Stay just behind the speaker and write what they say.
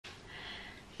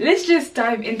let's just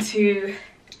dive into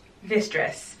this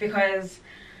dress, because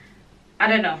I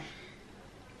don't know,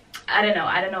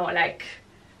 like,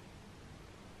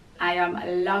 I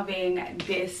am loving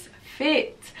this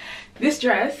fit. This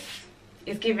dress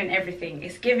is giving everything.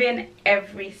 It's giving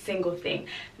every single thing.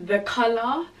 The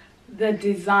color, the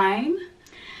design.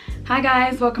 Hi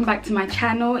guys, welcome back to my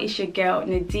channel. It's your girl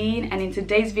Nadine, and in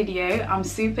today's video I'm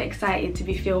super excited to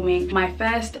be filming my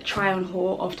first try on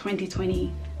haul of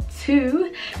 2022.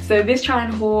 So this try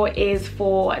on haul is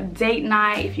for date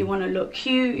night, if you want to look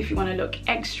cute, if you want to look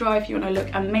extra, if you want to look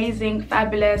amazing,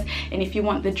 fabulous, and if you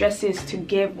want the dresses to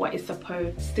give what it's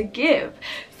supposed to give.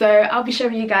 So I'll be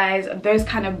showing you guys those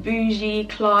kind of bougie,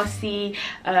 classy,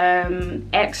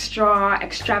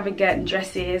 extravagant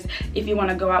dresses. If you want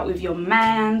to go out with your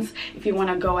mans, if you want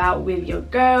to go out with your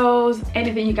girls,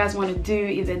 anything you guys want to do,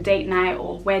 either date night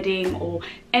or wedding or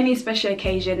any special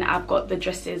occasion, I've got the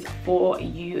dresses for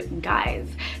you guys.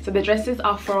 So the dresses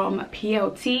are from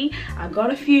PLT. I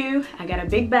got a few. I got a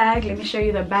big bag. Let me show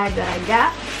you the bag that I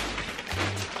got.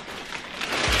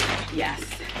 Yes,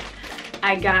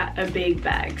 I got a big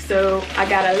bag. So I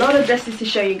got a lot of dresses to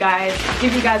show you guys,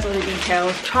 give you guys all the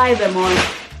details, try them on,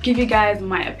 give you guys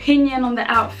my opinion on the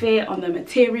outfit, on the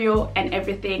material and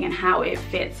everything, and how it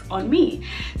fits on me.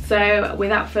 So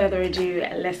without further ado,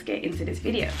 let's get into this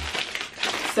video.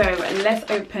 So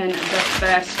let's open the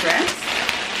first dress.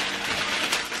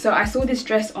 So I saw this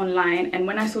dress online, and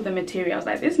when I saw the material, I was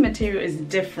like, this material is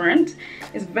different.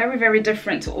 It's very, very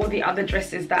different to all the other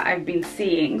dresses that I've been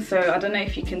seeing. So I don't know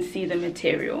if you can see the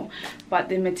material, but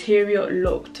the material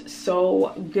looked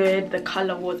so good. The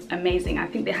color was amazing. I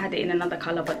think they had it in another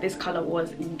color, but this color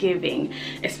was giving,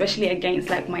 especially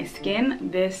against like my skin.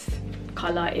 This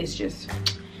color is just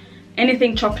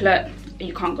anything chocolate.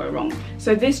 You can't go wrong.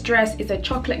 So this dress is a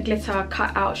chocolate glitter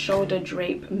cut out shoulder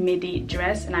drape midi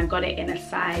dress, and I got it in a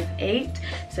size 8.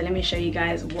 So let me show you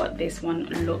guys what this one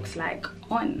looks like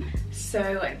on.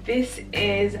 So this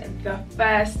is the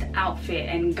first outfit,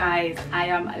 and guys, I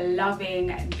am loving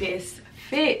this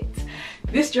fit.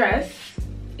 This dress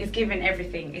is giving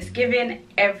everything. It's giving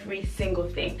every single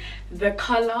thing. The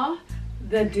color,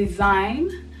 the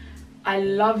design, I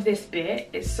love this bit.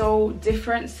 It's so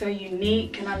different, so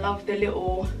unique, and I love the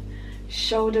little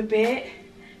shoulder bit,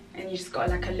 and you just got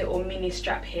like a little mini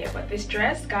strap here. But this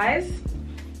dress, guys,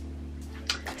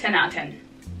 10 out of 10.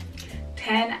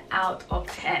 10 out of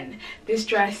 10. This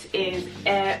dress is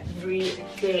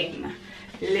everything,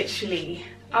 literally.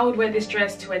 I would wear this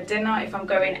dress to a dinner if I'm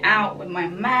going out with my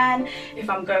man, if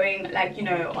I'm going, like, you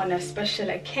know, on a special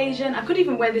occasion. I could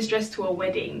even wear this dress to a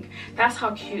wedding. That's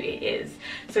how cute it is.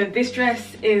 So this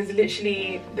dress is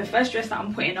literally the first dress that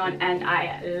I'm putting on, and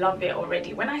I love it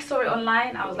already. When I saw it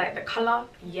online, I was like, the color,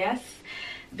 yes.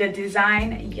 The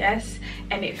design, yes.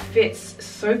 And it fits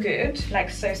so good, like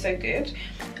so good.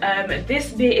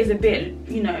 This bit is a bit,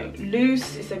 you know,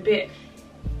 loose. It's a bit,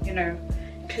 you know,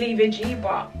 cleavagey,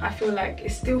 but I feel like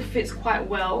it still fits quite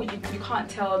well. You can't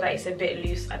tell that it's a bit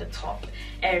loose at the top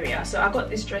area. So I got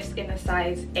this dress in a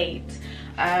size 8,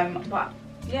 but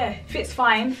yeah, fits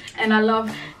fine. And I love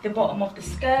the bottom of the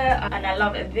skirt, and I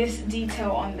love this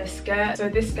detail on the skirt. So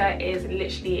this skirt is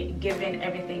literally giving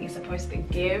everything it's supposed to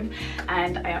give,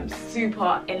 and I am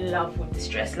super in love with this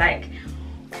dress. Like,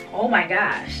 oh my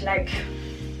gosh, like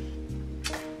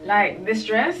this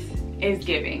dress is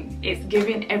giving. It's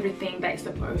giving everything that it's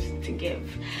supposed to give.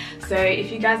 So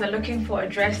if you guys are looking for a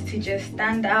dress to just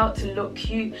stand out, to look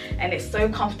cute, and it's so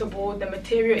comfortable, the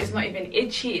material is not even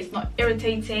itchy, it's not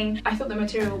irritating. I thought the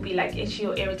material would be like itchy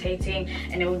or irritating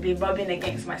and it would be rubbing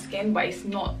against my skin, but it's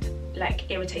not like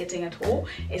irritating at all.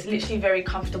 It's literally very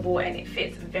comfortable, and it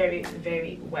fits very,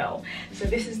 very well. So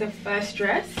this is the first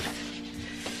dress.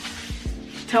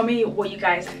 Tell me what you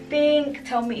guys think.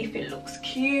 Tell me if it looks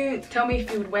cute. Tell me if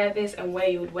you would wear this and where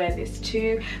you would wear this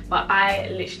to. But I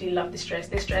literally love this dress.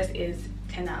 This dress is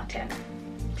 10 out of 10.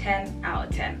 10 out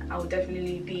of 10. I will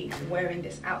definitely be wearing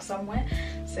this out somewhere.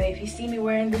 So if you see me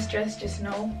wearing this dress, just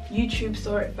know YouTube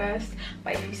saw it first.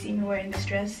 But if you see me wearing this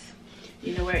dress,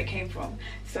 you know where it came from.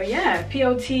 So yeah,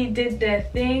 PLT did their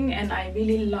thing, and I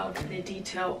really love the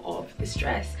detail of this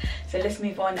dress. So let's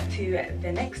move on to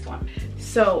the next one.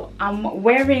 So I'm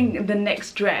wearing the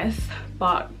next dress,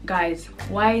 but guys,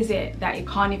 why is it that it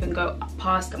can't even go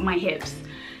past my hips?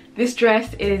 This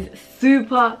dress is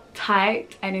super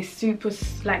tight and it's super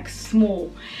like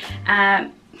small.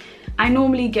 I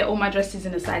normally get all my dresses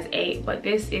in a size 8, but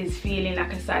this is feeling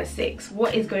like a size 6.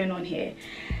 What is going on here?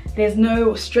 There's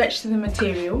no stretch to the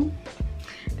material.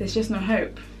 There's just no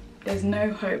hope. There's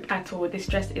no hope at all. This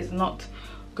dress is not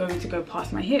going to go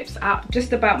past my hips. I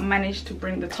just about managed to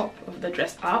bring the top of the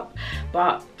dress up,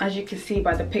 but as you can see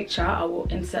by the picture, I will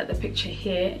insert the picture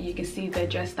here. You can see the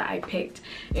dress that I picked.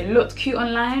 It looked cute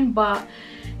online, but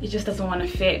it just doesn't want to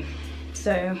fit.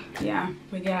 So yeah,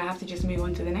 we're gonna have to just move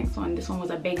on to the next one. This one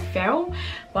was a big fail,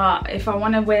 but if I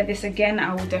want to wear this again,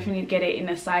 I will definitely get it in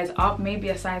a size up, maybe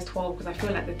a size 12, because I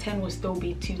feel like the 10 will still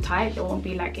be too tight. There won't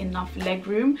be like enough leg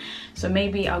room, so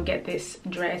maybe I'll get this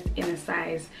dress in a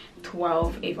size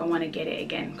 12 if I want to get it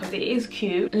again, because it is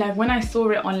cute. Like when I saw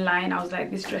it online, I was like,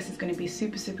 this dress is going to be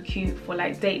super cute for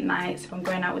like date nights, if I'm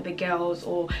going out with the girls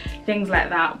or things like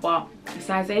that. But a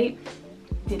size 8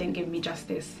 didn't give me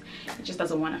justice. It just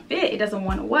doesn't want to fit, it doesn't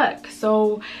want to work.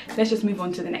 So let's just move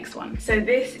on to the next one. So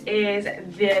this is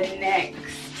the next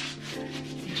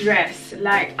dress.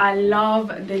 Like, I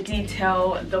love the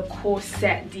detail, the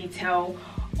corset detail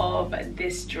of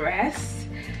this dress.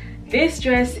 This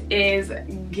dress is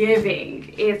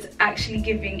giving, it's actually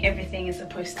giving everything it's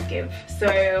supposed to give.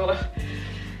 So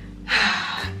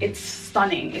it's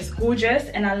stunning, it's gorgeous,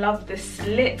 and I love the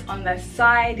slit on the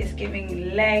side. It's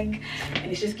giving leg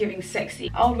and it's just giving sexy.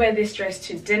 I'll wear this dress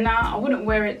to dinner. I wouldn't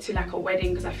wear it to like a wedding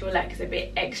because I feel like it's a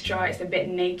bit extra, it's a bit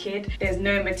naked. There's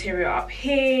no material up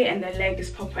here and the leg is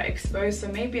proper exposed, so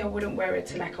maybe I wouldn't wear it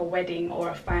to like a wedding or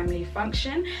a family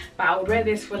function, but I would wear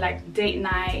this for like date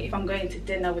night, if I'm going to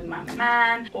dinner with my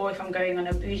man, or if I'm going on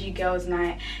a bougie girls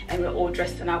night and we're all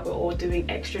dressing up, we're all doing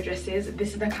extra dresses.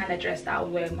 This is the kind of dress that I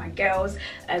would wear with my girls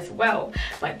as well.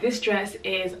 But this dress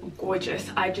is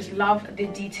gorgeous. I just love the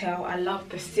detail. I love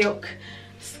the silk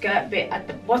skirt bit at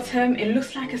the bottom. It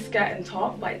looks like a skirt and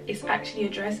top, but it's actually a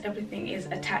dress. Everything is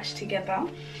attached together.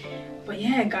 But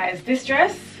yeah guys, this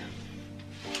dress,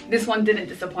 this one didn't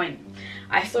disappoint.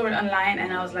 I saw it online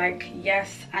and I was like,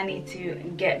 yes, I need to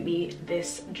get me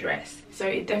this dress. So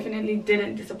it definitely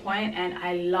didn't disappoint, and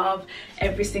I love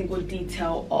every single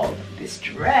detail of this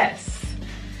dress.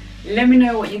 Let me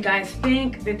know what you guys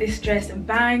think. Did this dress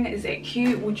bang? Is it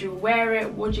cute? Would you wear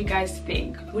it? What do you guys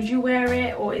think? Would you wear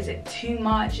it, or is it too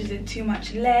much? Is it too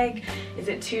much leg? Is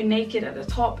it too naked at the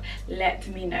top? Let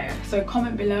me know. So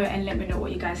comment below and let me know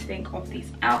what you guys think of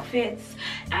these outfits.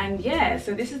 And yeah,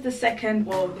 so this is the second,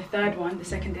 well, the third one. The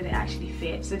second didn't actually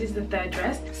fit, so this is the third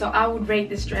dress. So I would rate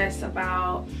this dress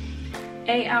about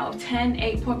 8 out of 10,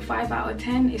 8.5 out of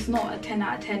 10. It's not a 10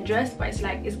 out of 10 dress, but it's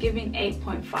like, it's giving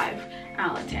 8.5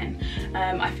 out of 10.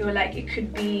 I feel like it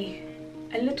could be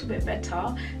a little bit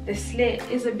better. The slit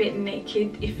is a bit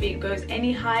naked. If it goes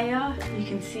any higher, you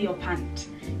can see your pant.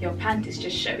 Your pant is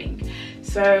just showing.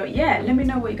 So yeah, let me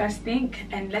know what you guys think,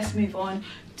 and let's move on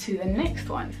to the next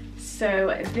one.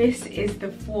 So this is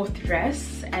the fourth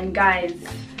dress, and guys,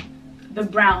 the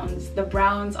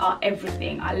browns are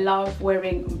everything. I love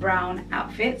wearing brown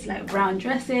outfits, like brown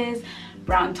dresses,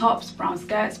 brown tops, brown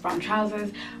skirts, brown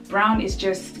trousers. Brown is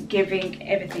just giving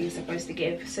everything it's supposed to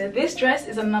give. So this dress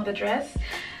is another dress.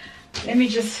 Let me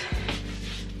just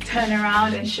turn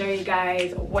around and show you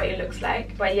guys what it looks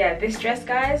like. But yeah, this dress,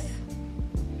 guys,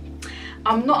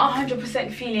 I'm not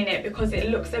 100% feeling it because it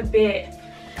looks a bit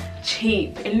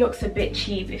cheap. It looks a bit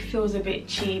cheap, it feels a bit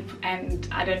cheap, and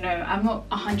I don't know, I'm not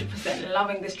 100%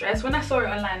 loving this dress. When I saw it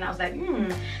online, I was like,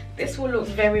 this will look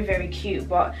very cute,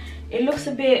 but it looks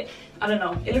a bit, I don't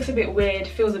know, it looks a bit weird,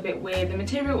 feels a bit weird. The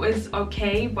material is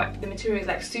okay, but the material is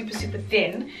like super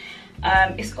thin.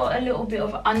 It's got a little bit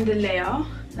of under layer,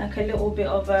 like a little bit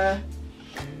of a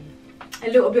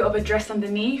dress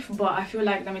underneath, but I feel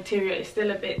like the material is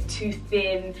still a bit too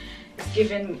thin. It's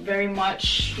given very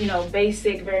much, you know,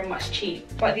 basic, very much cheap.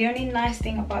 But the only nice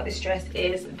thing about this dress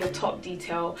is the top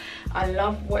detail. I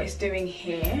love what it's doing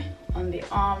here on the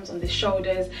arms, on the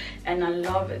shoulders, and I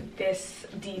love this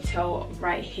detail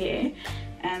right here,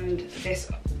 and this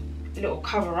little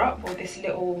cover up, or this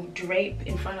little drape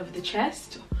in front of the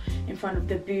chest, in front of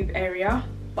the boob area.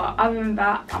 But other than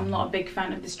that, I'm not a big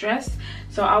fan of this dress.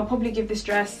 So I'll probably give this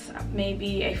dress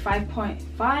maybe a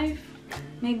 5.5,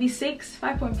 maybe 6,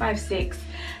 5.5, 6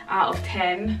 out of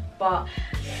 10. But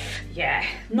yeah,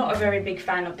 not a very big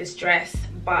fan of this dress,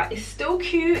 but it's still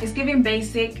cute. It's giving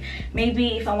basic.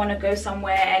 Maybe if I want to go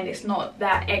somewhere and it's not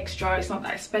that extra, it's not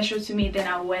that special to me, then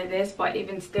I'll wear this. But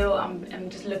even still, I'm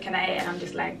just looking at it and I'm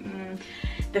just like,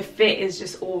 the fit is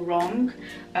just all wrong.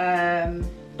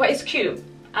 But it's cute.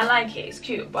 I like it, it's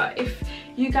cute. But if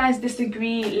you guys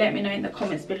disagree, let me know in the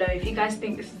comments below. If you guys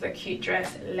think this is a cute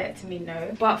dress, let me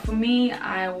know. But for me,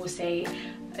 I will say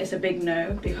it's a big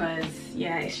no, because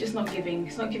yeah, it's just not giving.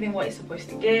 It's not giving what it's supposed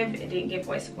to give. It didn't give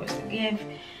what it's supposed to give.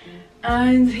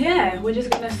 And yeah, we're just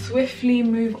gonna swiftly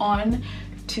move on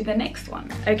to the next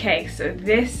one. Okay, so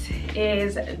this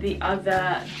is the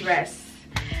other dress.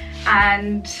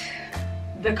 and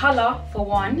the color for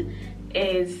one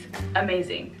is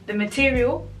amazing. The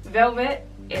material, velvet,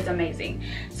 is amazing.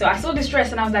 So I saw this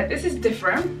dress and I was like, this is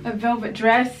different, a velvet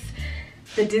dress.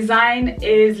 The design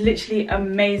is literally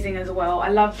amazing as well. I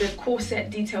love the corset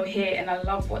detail here, and I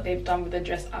love what they've done with the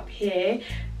dress up here.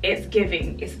 It's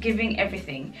giving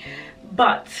everything.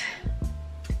 But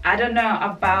I don't know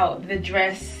about the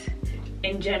dress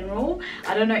in general.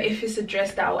 I don't know if it's a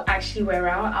dress that I'll actually wear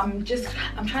out. I'm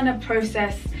trying to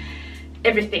process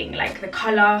everything, like the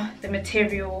color, the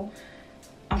material.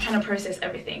 I'm trying to process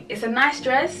everything. It's a nice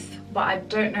dress, but I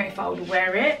don't know if I would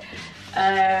wear it.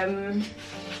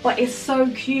 But it's so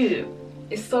cute.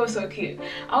 It's so cute.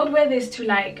 I would wear this to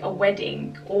like a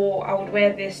wedding, or I would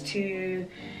wear this to,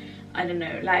 I don't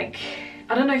know, like,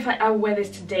 I don't know if I would wear this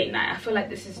to date night. I feel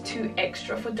like this is too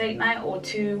extra for date night, or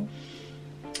too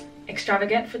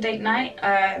extravagant for date night.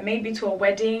 Maybe to a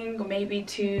wedding, or maybe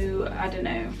to, I don't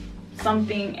know,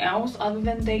 something else other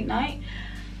than date night.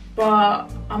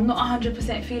 But I'm not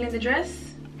 100% feeling the dress.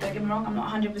 Don't get me wrong, I'm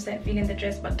not 100% feeling the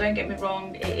dress, but don't get me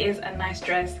wrong, it is a nice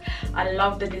dress. I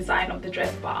love the design of the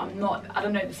dress, but I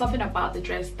don't know, there's something about the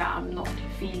dress that I'm not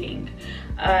feeling.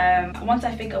 Once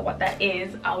I figure what that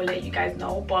is, I will let you guys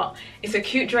know. But it's a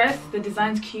cute dress, the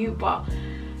design's cute, but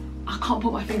I can't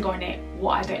put my finger on it,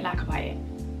 what I don't like about it.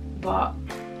 But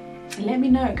let me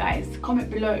know, guys, comment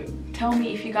below. Tell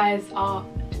me if you guys are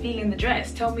feeling the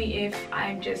dress. Tell me if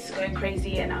I'm just going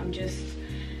crazy and I'm just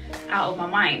out of my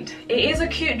mind. It is a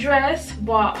cute dress,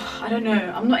 but I don't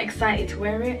know, I'm not excited to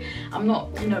wear it. I'm not,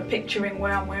 you know, picturing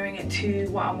where I'm wearing it to,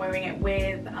 what I'm wearing it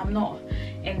with. I'm not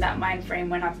in that mind frame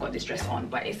when I've got this dress on.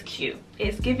 But it's cute.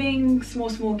 It's giving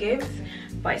small gifts,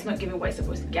 but it's not giving what it's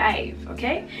supposed to give,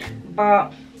 okay?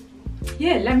 But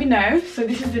yeah, let me know. So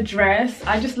this is the dress.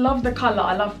 I just love the color.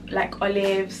 I love like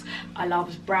olives, I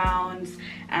love browns,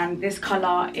 and this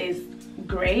color is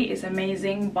great, it's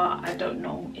amazing, but I don't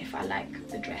know if I like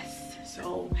the dress.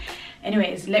 So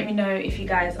anyways, let me know if you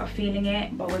guys are feeling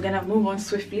it. But we're gonna move on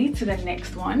swiftly to the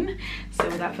next one. So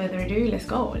without further ado, let's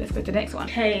go to the next one.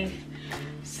 Okay,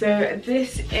 so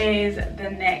this is the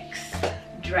next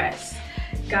dress,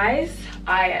 guys.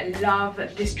 I love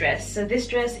this dress. So this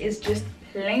dress is just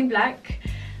plain black,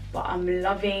 but I'm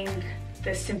loving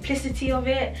the simplicity of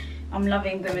it. I'm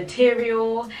loving the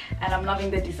material, and I'm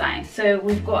loving the design. So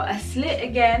we've got a slit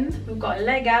again, we've got a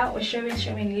leg out, we're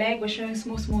showing leg, we're showing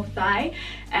small thigh,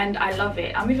 and I love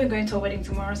it. I'm even going to a wedding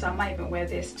tomorrow, so I might even wear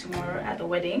this tomorrow at the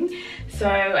wedding. So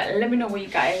let me know what you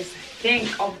guys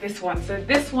think of this one. So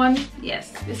this one,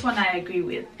 yes, this one I agree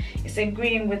with. It's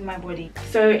agreeing with my body.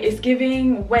 So it's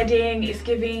giving wedding, it's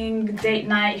giving date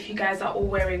night if you guys are all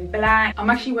wearing black. I'm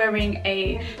actually wearing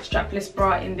a strapless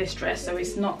bra in this dress, so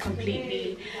it's not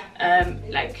completely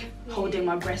like holding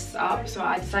my breasts up. So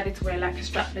I decided to wear like a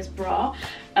strapless bra.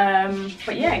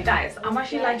 But yeah, guys, I'm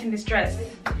actually liking this dress.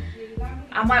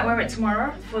 I might wear it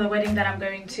tomorrow for the wedding that I'm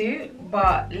going to,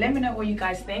 but let me know what you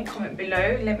guys think. Comment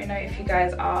below. Let me know if you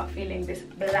guys are feeling this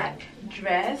black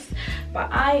dress. But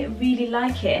I really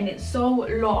like it, and it's so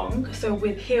long, so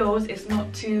with heels it's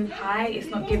not too high, it's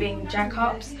not giving jack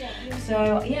ups.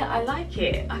 So yeah, I like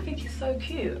it. I think it's so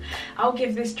cute. I'll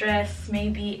give this dress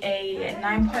maybe a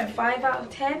 9.5 out of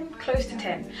 10, close to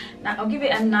 10. Now I'll give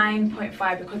it a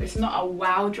 9.5 because it's not a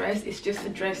wow dress. It's just a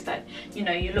dress that, you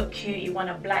know, you look cute, you want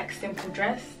a black simple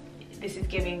dress. This is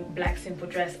giving black simple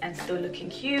dress and still looking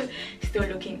cute, still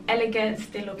looking elegant,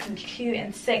 still looking cute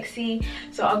and sexy.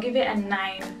 So I'll give it a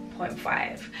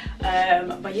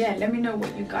 9.5. But yeah, let me know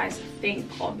what you guys think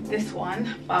of this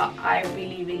one. But I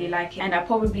really like it, and I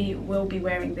probably will be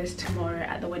wearing this tomorrow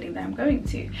at the wedding that I'm going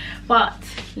to. But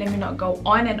let me not go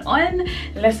on and on.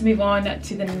 Let's move on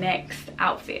to the next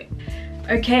outfit.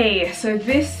 Okay, so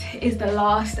this is the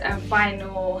last and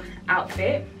final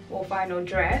outfit or final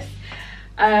dress.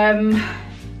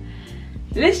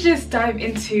 Let's just dive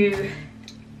into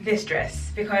this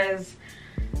dress because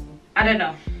I don't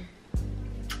know,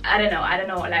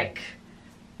 like,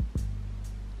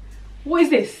 what is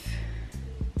this?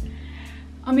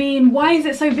 I mean, why is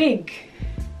it so big?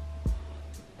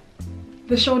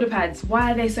 The shoulder pads,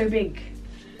 why are they so big?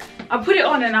 I put it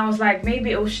on and I was like,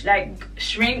 maybe it'll like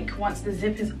shrink once the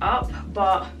zip is up,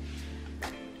 but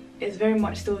it's very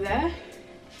much still there.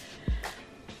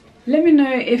 Let me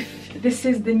know if this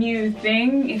is the new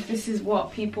thing, if this is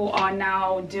what people are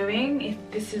now doing, if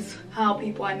this is how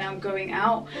people are now going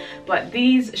out. But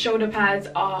these shoulder pads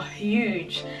are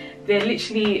huge. They're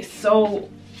literally so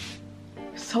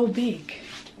big.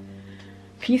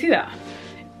 Can you see that?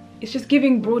 It's just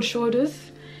giving broad shoulders.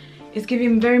 It's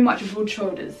giving very much broad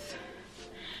shoulders.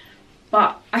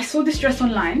 But I saw this dress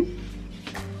online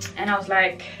and I was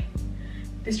like,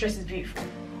 this dress is beautiful,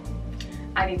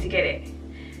 I need to get it.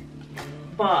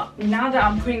 But now that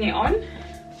I'm putting it on,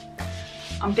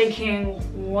 I'm thinking,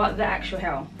 what the actual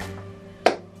hell?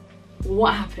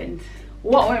 What happened?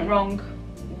 What went wrong?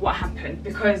 What happened?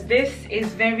 Because this is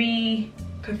very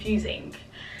confusing.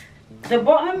 The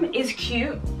bottom is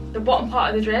cute, the bottom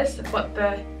part of the dress, but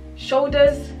the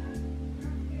shoulders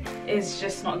is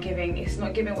just not giving. It's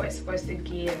not giving what it's supposed to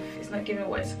give. It's not giving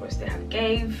what it's supposed to have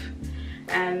gave.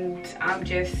 And I'm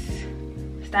just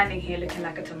standing here looking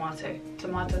like a tomato,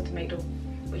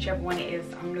 whichever one it is.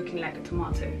 I'm looking like a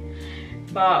tomato.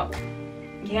 But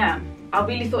yeah, I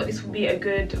really thought this would be a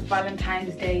good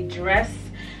Valentine's Day dress.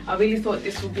 I really thought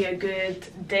this would be a good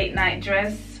date night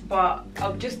dress, but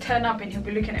I'll just turn up and he'll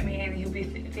be looking at me and he'll be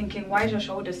thinking, why is your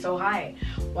shoulders so high?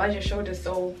 Why is your shoulders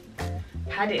so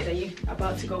padded? Are you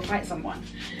about to go fight someone?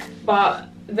 But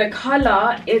the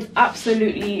color is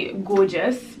absolutely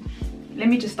gorgeous. Let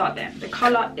me just start there. The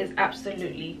color is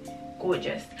absolutely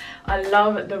gorgeous. I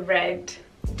love the red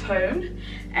tone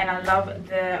and I love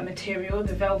the material,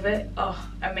 the velvet. Oh,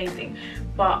 amazing.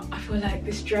 But I feel like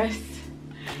this dress,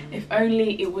 if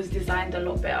only it was designed a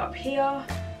lot better up here,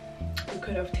 we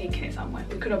could have taken it somewhere.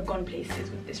 We could have gone places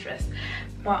with this dress.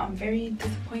 But I'm very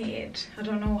disappointed. I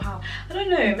don't know how. I don't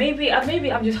know. Maybe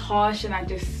I'm just harsh and I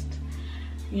just,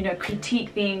 you know, critique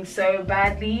things so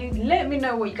badly. Let me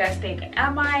know what you guys think.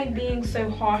 Am I being so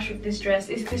harsh with this dress?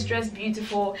 Is this dress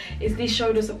beautiful? Is these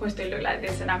shoulders supposed to look like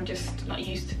this and I'm just not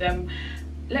used to them?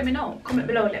 Let me know. Comment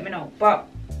below, let me know. But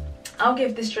I'll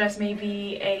give this dress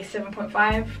maybe a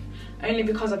 7.5. only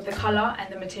because of the color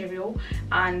and the material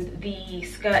and the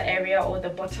skirt area or the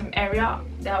bottom area.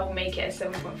 That will make it a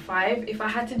 7.5. If I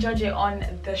had to judge it on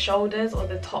the shoulders or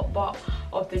the top part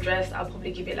of the dress, I'll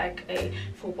probably give it like a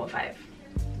 4.5.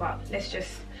 But let's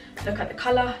just look at the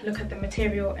color, look at the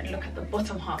material, and look at the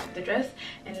bottom half of the dress,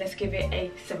 and let's give it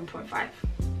a 7.5.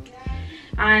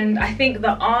 And I think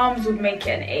the arms would make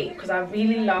it an 8 because I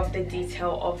really love the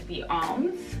detail of the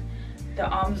arms. The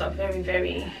arms are very,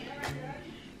 very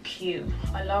cute.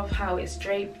 I love how it's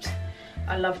draped.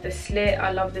 I love the slit.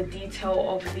 I love the detail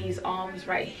of these arms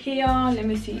right here. Let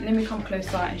me see. Let me come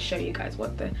closer and show you guys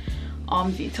what the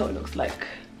arm detail looks like.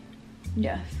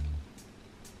 Yes.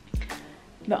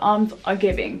 The arms are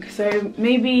giving. So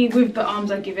maybe with the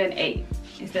arms I give it an 8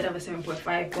 instead of a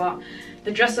 7.5. But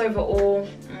the dress overall,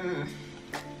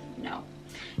 no.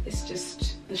 It's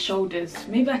just the shoulders.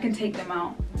 Maybe I can take them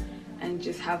out and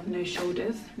just have no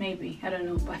shoulders, maybe, I don't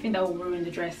know, but I think that will ruin the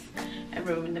dress and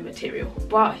ruin the material.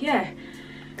 But yeah,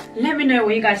 let me know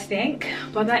what you guys think.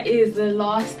 But that is the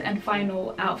last and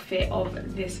final outfit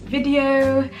of this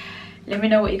video. Let me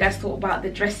know what you guys thought about the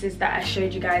dresses that I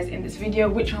showed you guys in this video.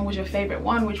 Which one was your favorite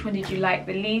one? Which one did you like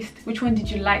the least? Which one did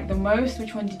you like the most?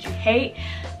 Which one did you hate?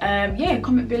 Yeah,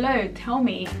 comment below, tell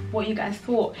me what you guys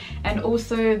thought. And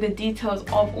also the details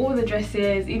of all the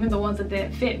dresses, even the ones that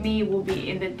didn't fit me, will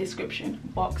be in the description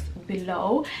box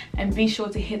below. And be sure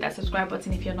to hit that subscribe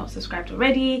button if you're not subscribed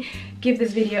already. Give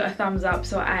this video a thumbs up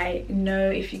so I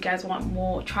know if you guys want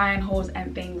more try and hauls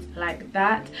and things like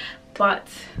that. But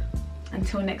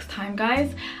until next time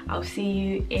guys, I'll see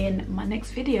you in my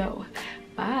next video.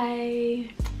 Bye.